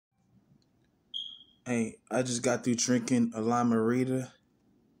Hey, I just got through drinking a limerita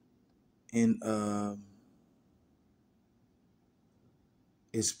and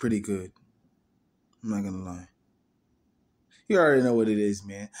it's pretty good. I'm not gonna lie. You already know what it is,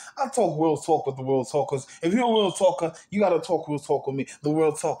 man. I talk world talk with the world talkers. If you're a world talker, you gotta talk world talk with me. The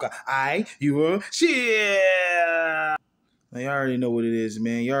world talker. You were shit. Now, you already know what it is,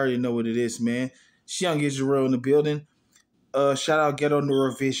 man. You already know what it is, man. Young Israel in the building. Shout out Ghetto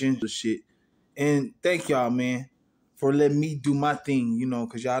Neurovision. Shit. And thank y'all, man, for letting me do my thing,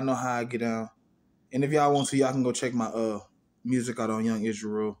 because y'all know how I get down. And if y'all want to, y'all can go check my music out on Young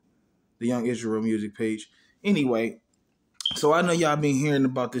Israel, the Young Israel music page. Anyway, so I know y'all been hearing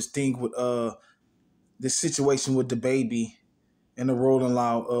about this thing with this situation with the baby and the Rolling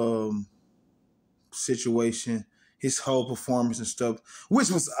Loud situation, his whole performance and stuff,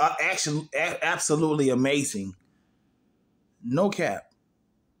 which was actually absolutely amazing. No cap.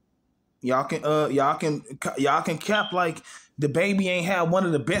 Y'all can cap like the baby ain't had one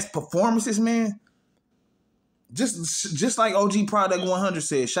of the best performances, man. Just like OG Product 100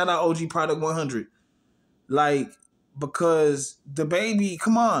 said. Shout out OG Product 100. Like, because the baby,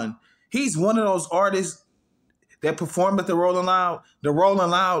 come on. He's one of those artists that performed at the Rolling Loud. The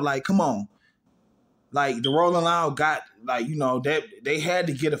Rolling Loud, like, come on. Like, the Rolling Loud got, like, that they had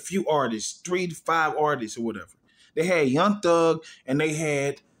to get a few artists, 3 to 5 artists or whatever. They had Young Thug and they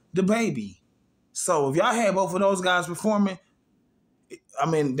had the baby. So if y'all had both of those guys performing, I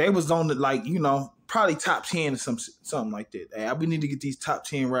mean, they was on the, like, probably top 10 or something like that. Hey, we need to get these top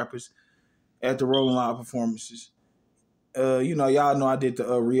 10 rappers at the Rolling Loud performances. Y'all know I did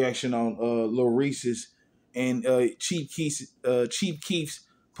the reaction on Lil Reese's and Cheap Keef's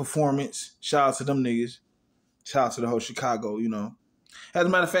performance. Shout out to them niggas. Shout out to the whole Chicago, As a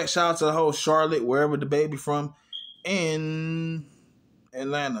matter of fact, shout out to the whole Charlotte, wherever the baby from, in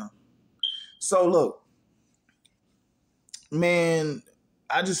Atlanta. So look, man,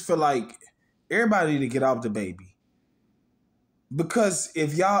 I just feel like everybody need to get off the baby. Because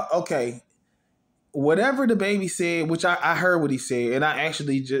if y'all, okay, whatever the baby said, which I heard what he said, and I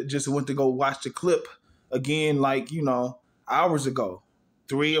actually just went to go watch the clip again, like, hours ago,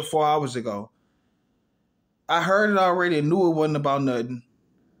 3 or 4 hours ago. I heard it already and knew it wasn't about nothing.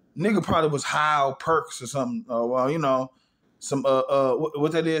 Nigga probably was high or perks or something. Some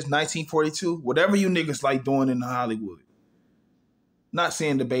what that is, 1942, whatever you niggas like doing in Hollywood. Not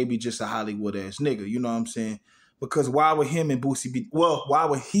saying the baby just a Hollywood ass nigga, you know what I'm saying? Because why would him and Boosie why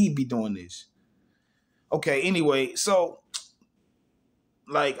would he be doing this? Okay, anyway, so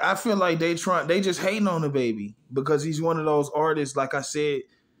like I feel like they just hating on the baby because he's one of those artists, like I said,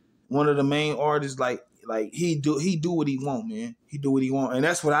 one of the main artists, like he do what he want, man. He do what he want. And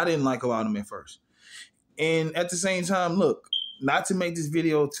that's what I didn't like about him at first. And at the same time, look, not to make this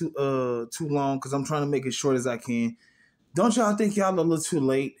video too long, because I'm trying to make it short as I can. Don't y'all think y'all a little too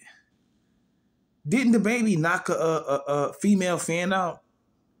late? Didn't the baby knock a female fan out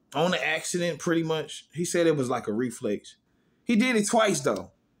on the accident, pretty much? He said it was like a reflex. He did it twice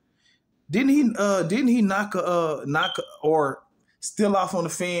though. Didn't he knock or steal off on the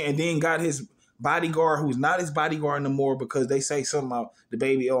fan and then got his bodyguard, who's not his bodyguard no more, because they say something about the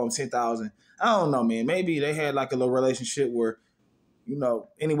baby owe him 10,000. I don't know, man. Maybe they had like a little relationship where,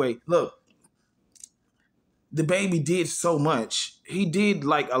 Anyway, look, the baby did so much. He did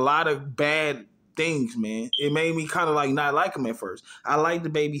like a lot of bad things, man. It made me kind of like not like him at first. I like the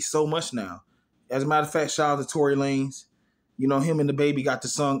baby so much now. As a matter of fact, shout out to Tory Lanez. Him and the baby got the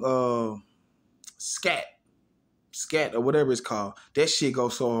song Scat or whatever it's called. That shit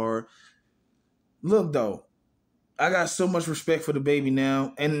goes so hard. Look though, I got so much respect for the baby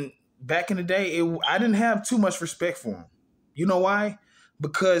now. And back in the day, I didn't have too much respect for him. You know why?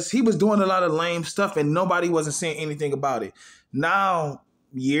 Because he was doing a lot of lame stuff and nobody wasn't saying anything about it. Now,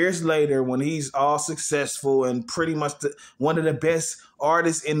 years later, when he's all successful and pretty much one of the best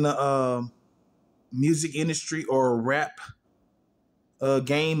artists in the music industry or rap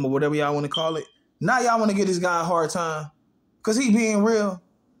game or whatever y'all want to call it, now y'all want to give this guy a hard time because he being real.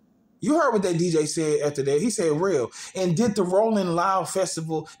 You heard what that DJ said after that. He said real. And did the Rolling Loud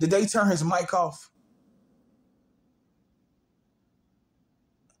Festival, did they turn his mic off?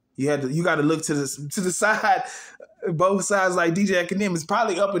 You got to look to the side, both sides, like DJ Academic. It's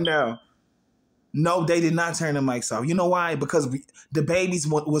probably up and down. No, they did not turn the mics off. You know why? Because the babies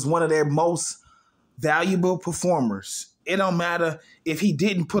was one of their most valuable performers. It don't matter if he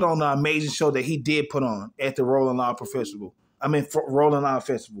didn't put on the amazing show that he did put on at the Rolling Loud Festival. Rolling Loud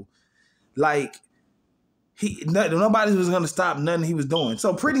Festival. Like, nobody was going to stop nothing he was doing.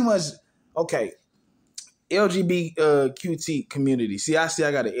 So pretty much, okay, LGBTQT community. See, I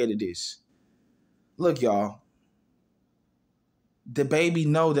got to edit this. Look, y'all, the baby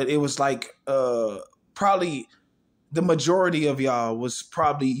know that it was like probably the majority of y'all was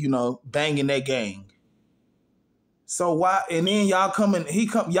probably, banging that gang. So why? And then y'all coming,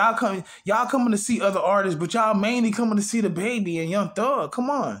 y'all coming to see other artists, but y'all mainly coming to see the baby and Young Thug. Come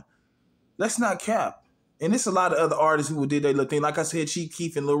on, let's not cap. And there's a lot of other artists who did their little thing. Like I said, Chief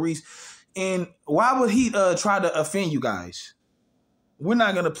Keef and Lil Reese. And why would he try to offend you guys? We're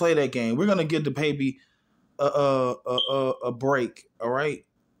not gonna play that game. We're gonna give the baby a break. All right.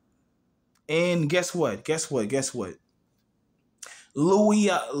 And guess what?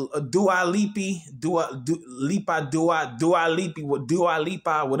 Louis Dua Lipa,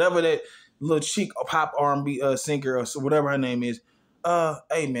 whatever that little chick pop R&B singer or whatever her name is.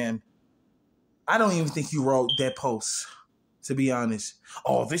 Hey man, I don't even think you wrote that post, to be honest.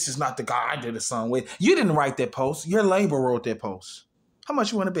 Oh, this is not the guy I did a song with. You didn't write that post. Your label wrote that post. How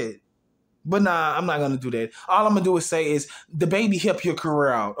much you want to bet? But nah, I'm not gonna do that. All I'm gonna do is say is the baby help your career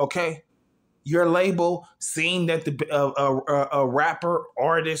out, okay? Your label, seeing that a rapper,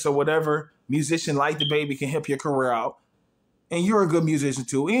 artist, or whatever musician like the baby can help your career out, and you're a good musician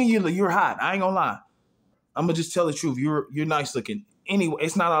too, and you're hot. I ain't gonna lie. I'm gonna just tell the truth. You're nice looking. Anyway,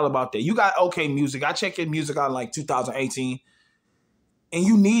 it's not all about that. You got okay music. I checked your music out in like 2018, and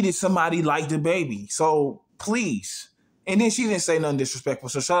you needed somebody like the baby. So please. And then she didn't say nothing disrespectful.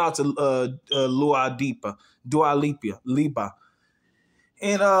 So shout out to Dua Lipa.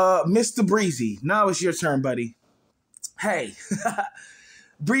 And Mr. Breezy, now it's your turn, buddy. Hey,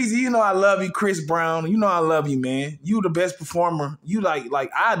 Breezy, you know I love you, Chris Brown. You know I love you, man. You the best performer. You like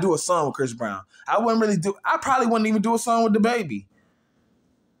I do a song with Chris Brown. I probably wouldn't even do a song with the baby.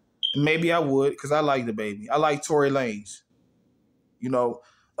 Maybe I would, because I like the baby. I like Tory Lanez.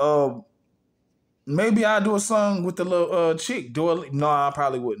 Maybe I'll do a song with the little chick. No, I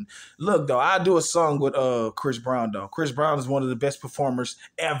probably wouldn't. Look, though, I'll do a song with Chris Brown, though. Chris Brown is one of the best performers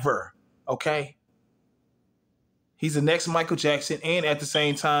ever, okay? He's the next Michael Jackson, and at the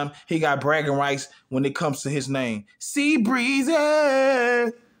same time, he got bragging rights when it comes to his name. See Breezy.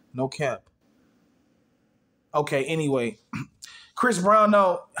 No cap. Okay, anyway. Chris Brown,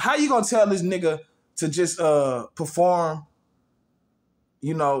 though, how you gonna tell this nigga to just perform,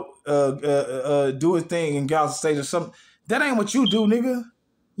 do his thing and get off the stage or something? That ain't what you do, nigga.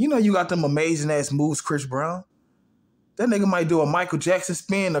 You know you got them amazing ass moves, Chris Brown. That nigga might do a Michael Jackson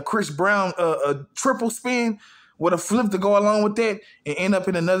spin, a Chris Brown a triple spin with a flip to go along with that, and end up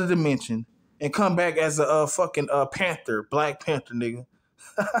in another dimension and come back as a fucking Panther, Black Panther, nigga.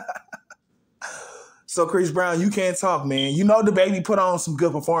 So Chris Brown, you can't talk, man. You know the baby put on some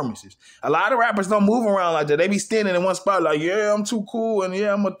good performances. A lot of rappers don't move around like that. They be standing in one spot like, yeah, I'm too cool, and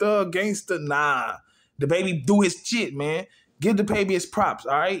yeah, I'm a thug gangster. Nah. The baby do his shit, man. Give the baby his props,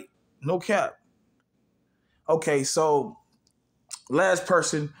 all right? No cap. Okay, so last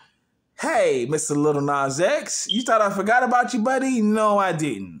person. Hey, Mr. Lil Nas X. You thought I forgot about you, buddy? No, I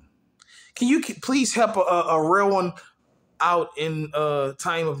didn't. Can you please help a real one out in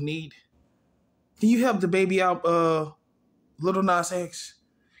time of need? Can you help the baby out, Lil Nas X?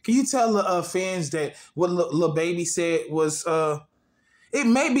 Can you tell the fans that what Lil Baby said was,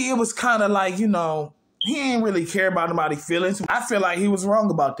 it was kind of like, he ain't really care about nobody's feelings. I feel like he was wrong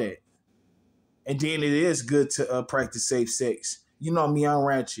about that. And then it is good to practice safe sex. You know me, I'm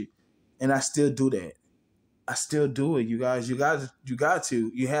ratchet. And I still do that. I still do it, you guys. You got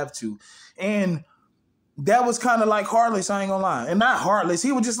to. You have to. And that was kind of like heartless, I ain't gonna lie. And not heartless.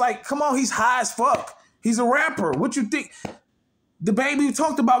 He was just like, come on, he's high as fuck. He's a rapper. What you think? The baby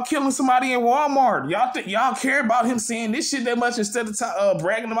talked about killing somebody in Walmart. Y'all think y'all care about him saying this shit that much instead of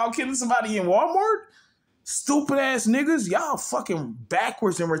bragging about killing somebody in Walmart? Stupid ass niggas. Y'all fucking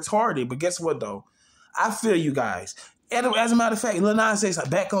backwards and retarded. But guess what, though? I feel you guys. As a matter of fact, Lil Nas X,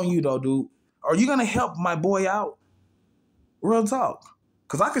 back on you, though, dude. Are you gonna help my boy out? Real talk.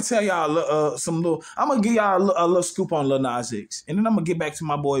 Because I could tell y'all I'm going to give y'all a little scoop on Lil Nas X. And then I'm going to get back to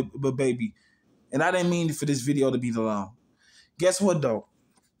my boy, baby. And I didn't mean for this video to be long. Guess what, though?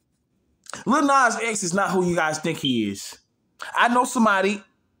 Lil Nas X is not who you guys think he is. I know somebody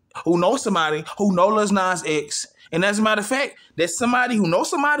who knows Lil Nas X. And as a matter of fact, there's somebody who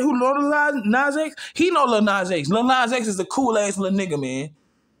knows Lil Nas X. He know Lil Nas X. Lil Nas X is a cool-ass little nigga, man.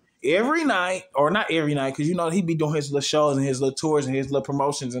 Every night, or not every night, because, he be doing his little shows and his little tours and his little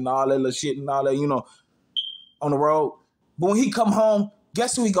promotions and all that little shit and all that, on the road. But when he come home,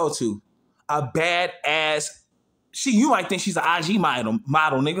 guess who he go to? A badass. You might think she's an IG model,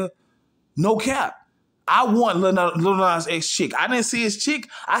 nigga. No cap. I want Lil Nas X chick. I didn't see his chick.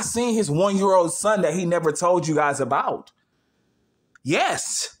 I seen his 1-year-old son that he never told you guys about.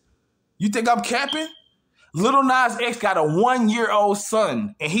 Yes. You think I'm capping? Lil Nas X got a 1-year-old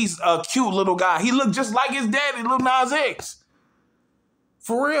son, and he's a cute little guy. He looked just like his daddy, Lil Nas X.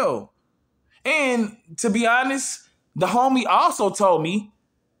 For real. And to be honest, the homie also told me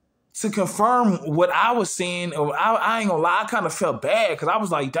to confirm what I was seeing. I ain't gonna lie, I kind of felt bad because I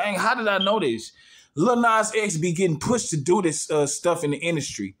was like, dang, how did I know this? Lil Nas X be getting pushed to do this stuff in the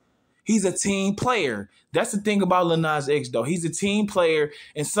industry. He's a team player. That's the thing about Lil Nas X, though. He's a team player,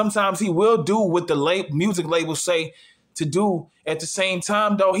 and sometimes he will do what the music labels say to do. At the same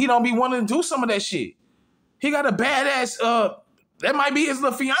time, though, he don't be wanting to do some of that shit. He got a badass, that might be his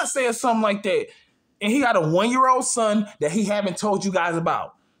little fiance or something like that. And he got a 1-year-old son that he haven't told you guys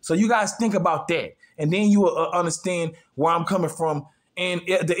about. So you guys think about that. And then you will understand where I'm coming from. And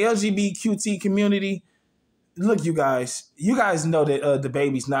the LGBTQT community, look, you guys know that the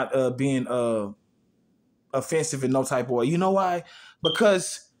baby's not being offensive in no type of way. You know why?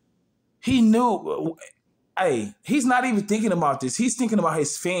 Because he knew, hey, he's not even thinking about this. He's thinking about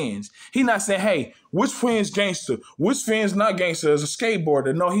his fans. He's not saying, hey, which fan's gangster? Which fan's not gangster as a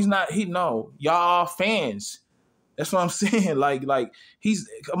skateboarder? No, he's not. No, y'all fans. That's what I'm saying. Like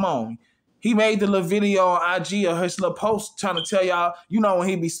come on. He made the little video on IG or his little post trying to tell y'all, you know, when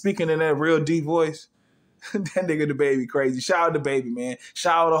he be speaking in that real deep voice. That nigga the baby crazy. Shout out the baby, man.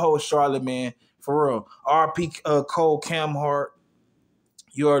 Shout out the whole Charlotte, man. For real. RP Cole Cam Hart.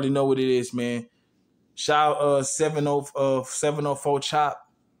 You already know what it is, man. Shout out 704 Chop.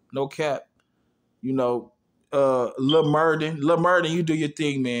 No cap. You know, Lil Murden, you do your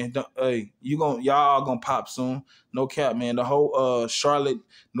thing, man. Hey, y'all gonna pop soon. No cap, man. The whole Charlotte,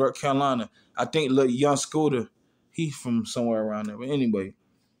 North Carolina. I think Lil Young Scooter, he's from somewhere around there. But anyway,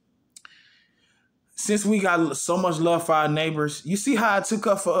 since we got so much love for our neighbors, you see how I took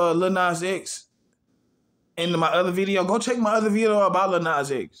up for Lil Nas X in my other video? Go check my other video about Lil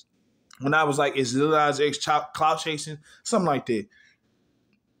Nas X. When I was like, is Lil Nas X clout chasing? Something like that.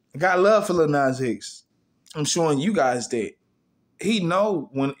 I got love for Lil Nas X. I'm showing you guys that he know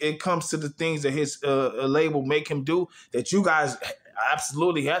when it comes to the things that his label make him do, that you guys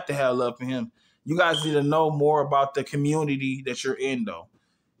absolutely have to have love for him. You guys need to know more about the community that you're in, though.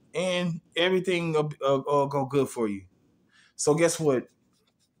 And everything will go good for you. So guess what?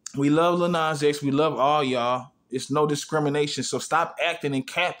 We love Lil Nas X. We love all y'all. It's no discrimination. So stop acting and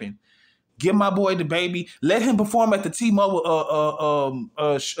capping. Give my boy the baby. Let him perform at the T-Mobile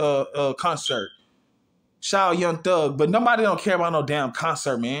concert. Shout out Young Thug. But nobody don't care about no damn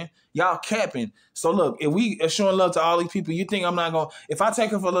concert, man. Y'all capping. So look, if we are showing love to all these people, you think I'm not going to... If I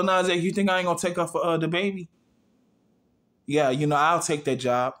take her for Lil Nas X, you think I ain't going to take her for the baby? Yeah, you know, I'll take that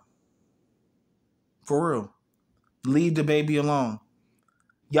job. For real. Leave the baby alone.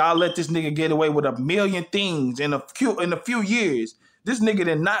 Y'all let this nigga get away with a million things in a few years. This nigga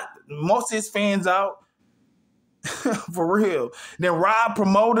did not most of his fans out. For real. Then rob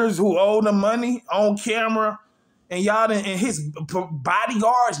promoters who owe them money on camera. And y'all and his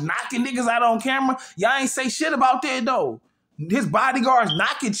bodyguards knocking niggas out on camera. Y'all ain't say shit about that though. His bodyguards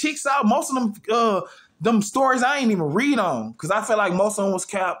knocking chicks out. Most of them stories I ain't even read on. Cause I felt like most of them was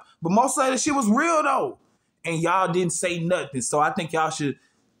cap. But most of that shit was real though. And y'all didn't say nothing. So I think y'all should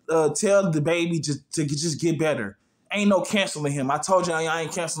tell the baby to just get better. Ain't no canceling him. I told you I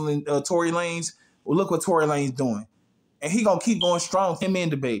ain't canceling Tory Lanez. Well, look what Tory Lanez doing. And he gonna keep going strong, him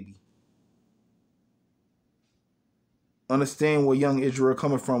and the baby. Understand where young Israel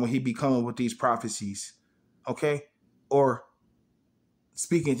coming from when he be coming with these prophecies. Okay? Or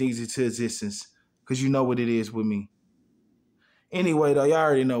speaking things into existence. Because you know what it is with me. Anyway, though, y'all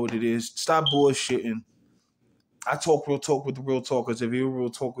already know what it is. Stop bullshitting. I talk real talk with the real talkers. If you're a real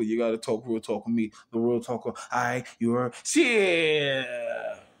talker, you gotta talk real talk with me. The real talker. You're shit.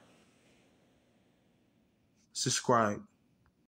 Subscribe.